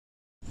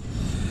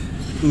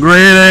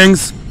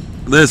Greetings.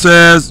 This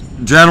is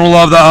General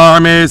of the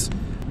Armies,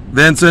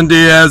 Vincent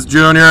Diaz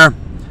Jr.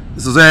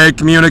 This is a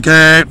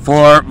communique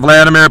for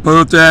Vladimir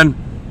Putin.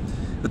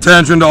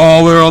 Attention to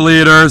all world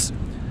leaders.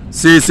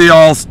 CC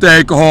all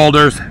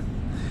stakeholders.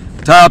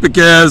 The topic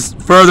is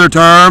further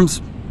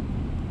terms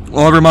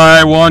over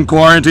my one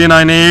quarantine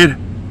I need.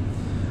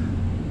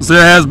 So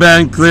it has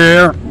been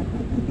clear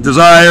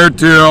desire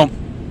to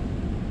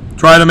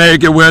try to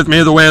make it with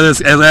me the way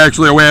this is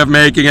actually a way of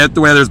making it,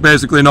 the way there's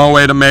basically no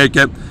way to make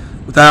it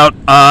without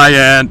I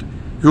and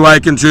who I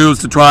can choose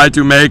to try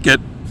to make it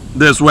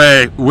this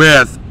way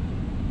with.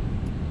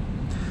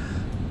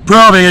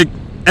 Proving it,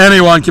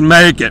 anyone can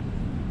make it.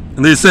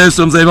 And these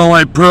systems they've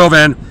only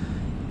proven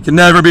can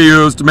never be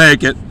used to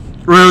make it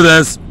through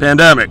this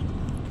pandemic.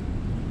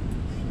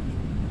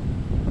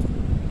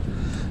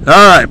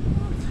 Alright,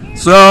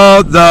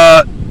 so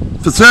the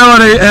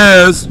facility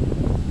is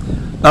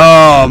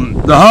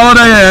the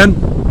Holiday Inn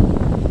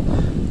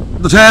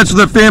attached to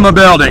the FEMA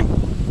building.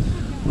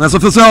 That's the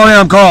facility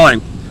I'm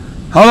calling.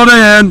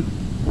 Holiday Inn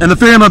and the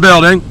FEMA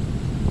building.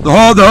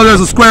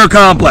 There's a square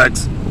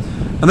complex.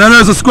 And then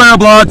there's a square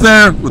block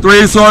there with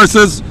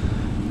resources.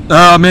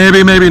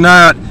 Maybe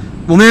not.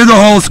 We'll need the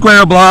whole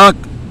square block,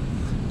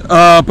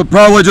 but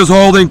probably just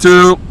holding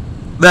to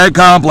that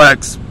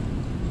complex.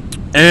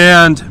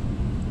 And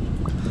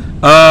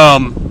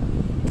I'll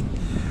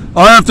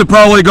have to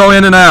probably go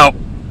in and out,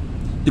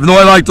 even though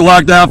I like to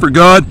lock down for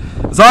good,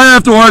 because I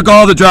have to work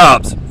all the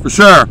jobs, for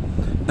sure.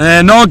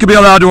 And no one can be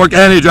allowed to work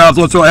any jobs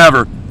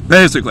whatsoever,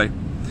 basically.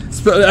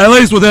 At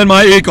least within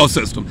my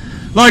ecosystem.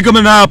 Like a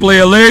monopoly,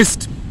 at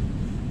least.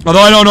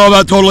 Although I don't know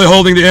about totally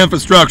holding the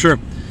infrastructure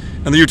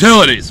and the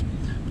utilities,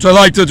 which I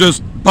like to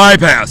just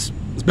bypass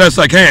as best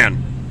I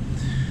can.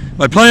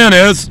 My plan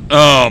is,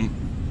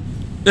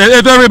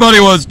 if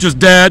everybody was just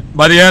dead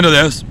by the end of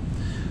this,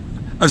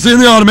 I've seen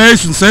the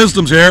automation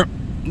systems here,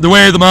 the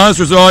way the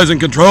monsters are always in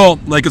control,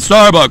 like at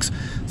Starbucks.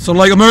 So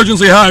like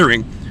emergency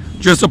hiring,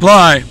 just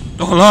apply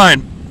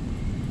online.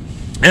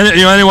 And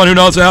anyone who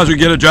knows how should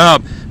get a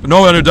job, but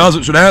no one who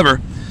doesn't should ever.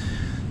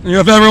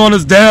 If everyone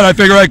is dead, I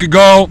figure I could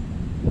go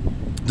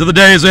to the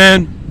Days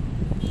Inn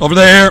over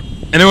there,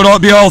 and it would all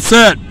be all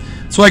set.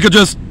 So I could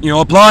just,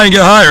 apply and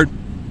get hired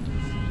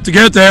to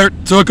get there,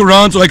 so it could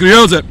run, so I could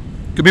use it.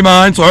 It could be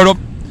mine, sort of.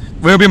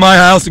 It would be my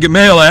house to get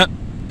mail at.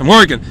 I'm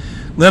working.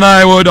 Then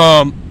I would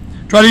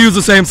try to use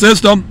the same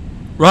system,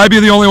 where I'd be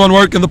the only one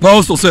working the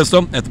postal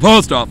system at the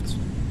post office.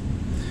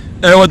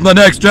 And with the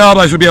next job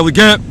I should be able to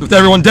get with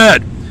everyone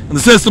dead. And the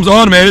system's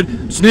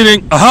automated, just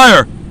needing a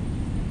hire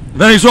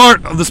of any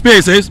sort of the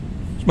species.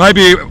 Which might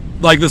be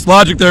like this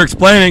logic they're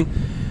explaining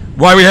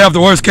why we have the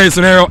worst case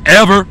scenario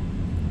ever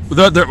with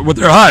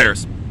their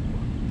hires.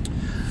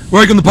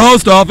 Working the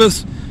post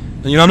office,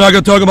 and I'm not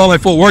going to talk about my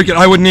full work yet.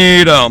 I would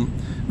need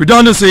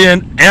redundancy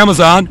in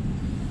Amazon.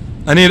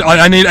 I need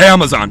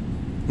Amazon.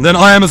 And then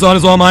Amazon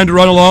is all mine to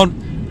run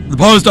alone. The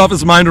post office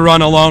is mine to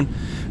run alone.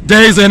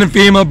 Days Inn and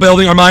FEMA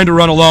building are mine to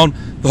run alone.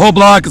 The whole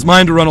block is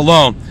mine to run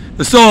alone.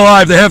 They're still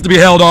alive. They have to be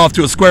held off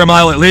to a square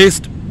mile at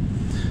least.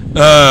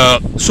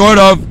 Short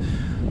of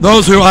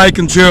those who I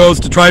can choose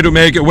to try to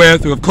make it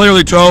with, who have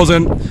clearly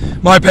chosen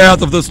my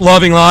path of this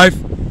loving life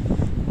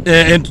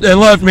and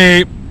left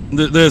me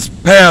this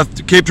path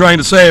to keep trying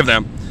to save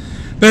them.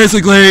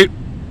 Basically,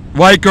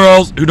 white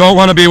girls who don't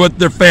want to be with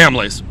their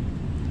families,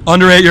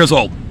 under 8 years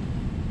old,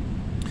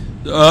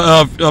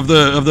 of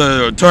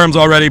the terms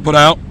already put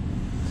out.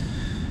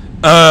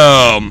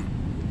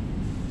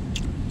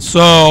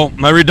 So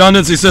my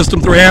redundancy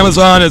system through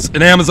Amazon is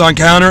an Amazon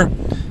counter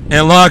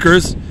and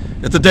lockers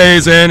at the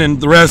Days Inn and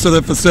the rest of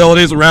the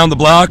facilities around the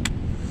block.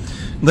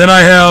 Then I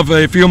have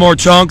a few more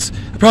chunks.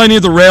 I probably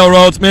need the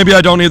railroads. Maybe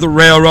I don't need the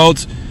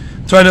railroads.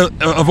 I'm trying to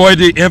avoid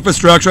the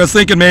infrastructure. I was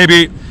thinking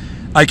maybe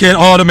I can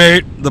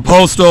automate the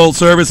postal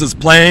services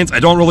planes. I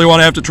don't really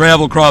want to have to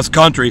travel across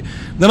country.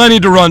 Then I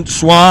need to run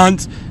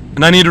Schwann's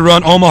and I need to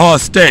run Omaha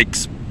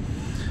Steaks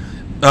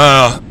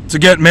to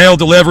get mail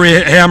delivery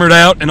hammered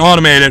out and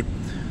automated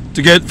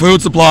to get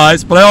food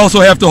supplies. But I also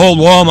have to hold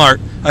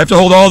Walmart. I have to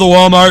hold all the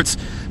Walmarts,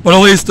 but at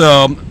least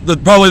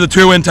probably the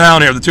two in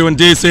town here, the two in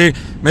DC,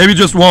 maybe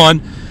just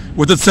one,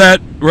 with it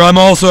set where I'm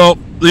also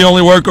the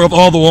only worker of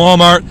all the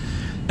Walmart,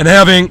 and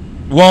having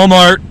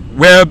Walmart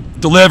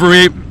web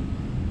delivery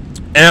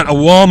and a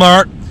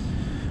Walmart,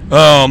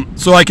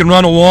 so I can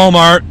run a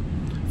Walmart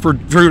for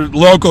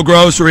local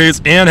groceries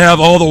and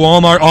have all the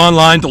Walmart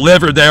online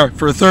delivered there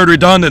for a third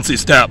redundancy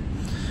step,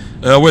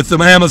 with the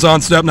Amazon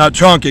step not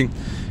chunking.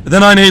 And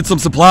then I need some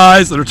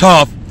supplies that are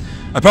tough.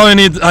 I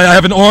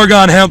have an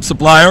Oregon hemp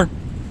supplier.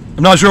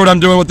 I'm not sure what I'm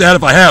doing with that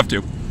if I have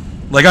to.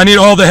 Like, I need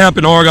all the hemp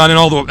in Oregon and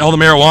all the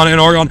marijuana in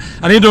Oregon.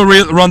 I need to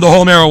run the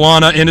whole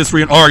marijuana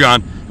industry in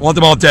Oregon. I want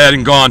them all dead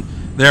and gone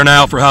there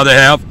now for how they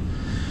have.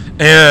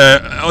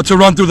 To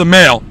run through the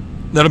mail.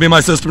 That'll be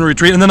my system to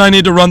retreat. And then I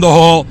need to run the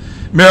whole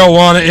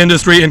marijuana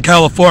industry in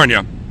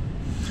California.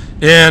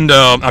 And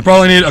I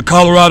probably need a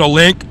Colorado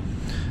link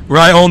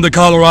where I own the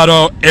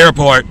Colorado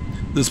airport,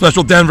 the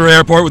special Denver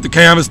airport with the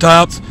canvas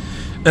tops.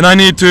 and I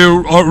need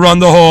to run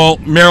the whole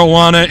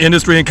marijuana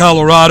industry in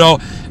Colorado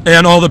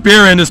and all the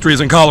beer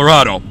industries in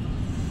Colorado.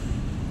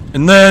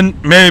 And then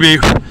maybe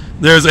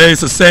there's a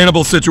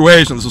sustainable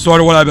situation. This is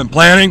sort of what I've been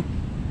planning.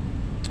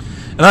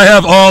 And I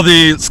have all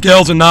the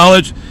skills and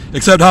knowledge,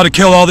 except how to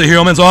kill all the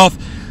humans off,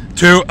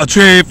 to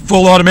achieve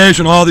full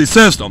automation of all these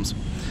systems.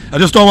 I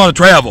just don't want to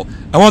travel.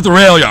 I want the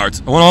rail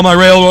yards. I want all my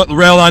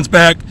rail lines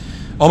back,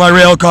 all my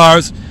rail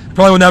cars. I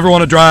probably would never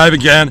want to drive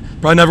again.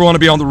 Probably never want to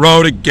be on the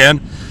road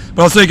again.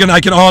 But I was thinking I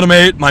can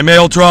automate my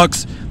mail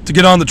trucks to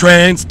get on the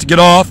trains, to get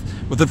off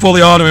with it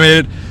fully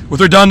automated,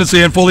 with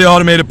redundancy and fully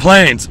automated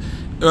planes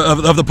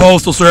of the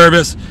Postal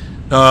Service,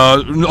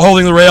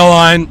 holding the rail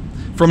line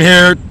from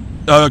here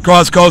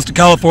across coast to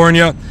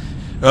California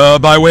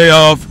by way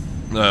of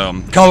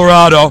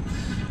Colorado,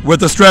 with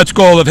the stretch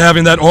goal of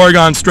having that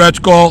Oregon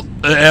stretch goal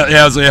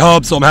as a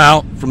hub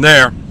somehow from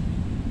there.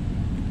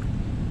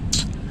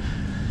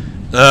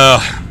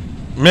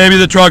 Maybe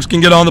the trucks can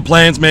get on the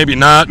planes, maybe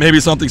not. Maybe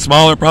something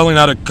smaller, probably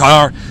not a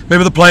car.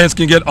 Maybe the planes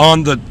can get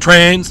on the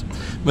trains.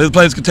 Maybe the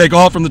planes can take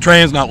off from the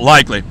trains, not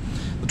likely.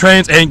 The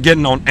trains ain't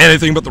getting on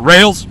anything but the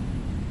rails.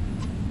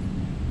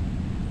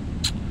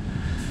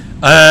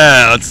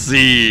 Let's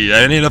see.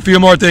 I need a few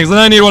more things. Then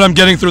I need what I'm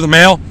getting through the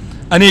mail.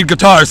 I need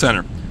Guitar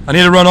Center. I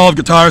need to run all of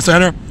Guitar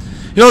Center.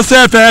 You know, the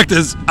sad fact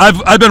is,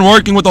 I've been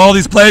working with all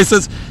these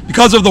places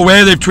because of the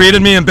way they've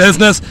treated me in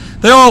business.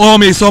 They all owe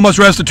me so much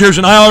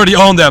restitution. I already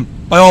own them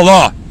by all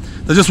law.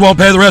 They just won't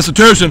pay the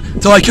restitution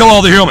until I kill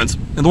all the humans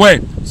in the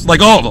way. It's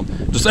like all of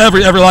them. Just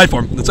every life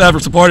form that's ever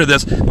supported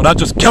this, but not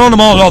just killing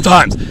them all at all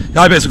times.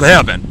 I basically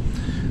have been.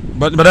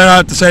 But they're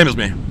not the same as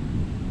me.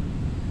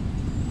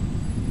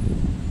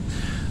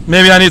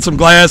 Maybe I need some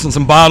glass and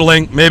some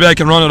bottling. Maybe I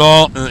can run it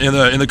all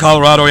in the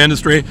Colorado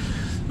industry,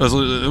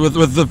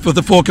 with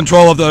the full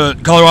control of the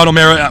Colorado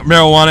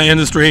marijuana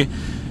industry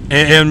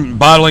and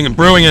bottling and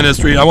brewing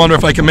industry. I wonder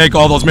if I can make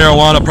all those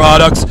marijuana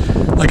products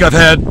like I've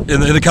had in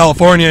the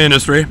California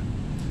industry.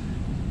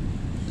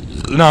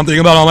 Now I'm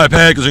thinking about all my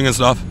packaging and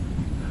stuff.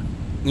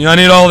 You know, I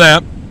need all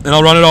that, and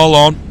I'll run it all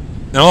alone,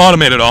 and I'll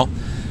automate it all.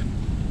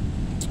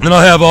 And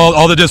I'll have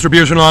all the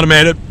distribution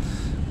automated,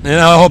 and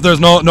I hope there's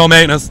no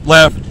maintenance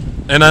left,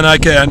 and then I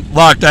can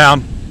lock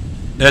down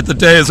at the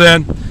day's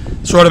end,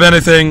 sort of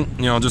anything,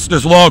 you know,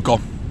 just local.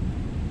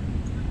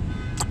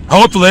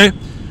 Hopefully,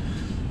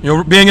 you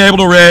know, being able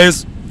to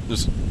raise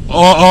just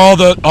all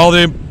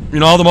the you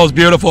know, all the most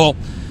beautiful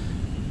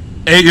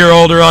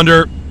 8-year-old or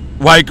under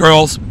white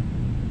girls,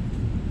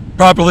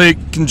 properly,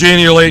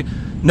 congenially,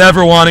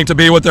 never wanting to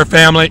be with their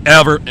family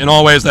ever, in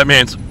all ways that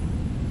means.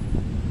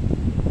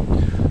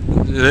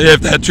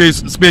 If that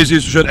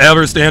species should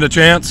ever stand a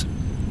chance.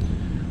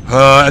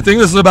 I think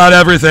this is about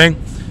everything.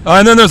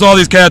 And then there's all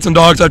these cats and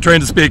dogs I've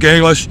trained to speak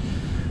English.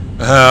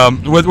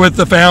 With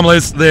the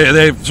families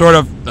they've sort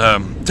of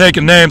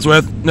taken names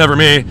with, never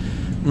me.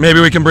 Maybe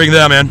we can bring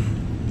them in.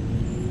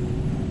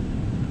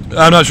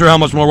 I'm not sure how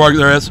much more work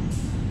there is,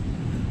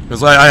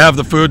 because I have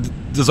the food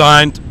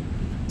designed,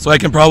 so I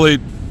can probably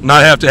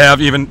not have to have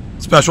even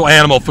special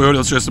animal food.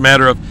 It's just a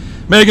matter of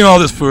making all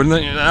this food,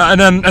 and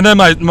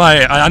then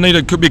I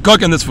need to be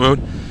cooking this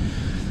food.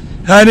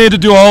 I need to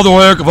do all the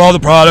work of all the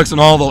products and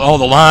all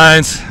the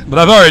lines, but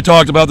I've already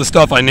talked about the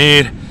stuff I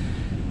need.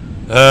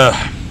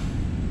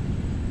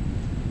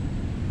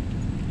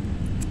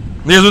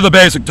 These are the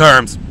basic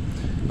terms,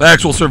 the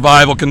actual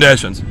survival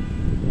conditions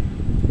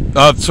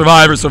of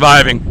survivors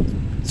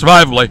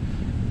survivably.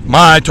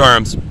 My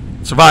terms,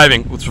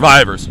 surviving with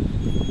survivors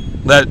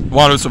that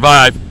want to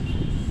survive,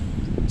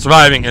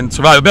 surviving and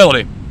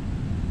survivability.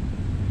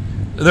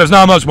 There's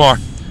not much more.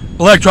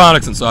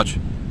 Electronics and such.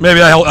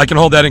 Maybe I can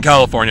hold that in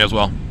California as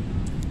well.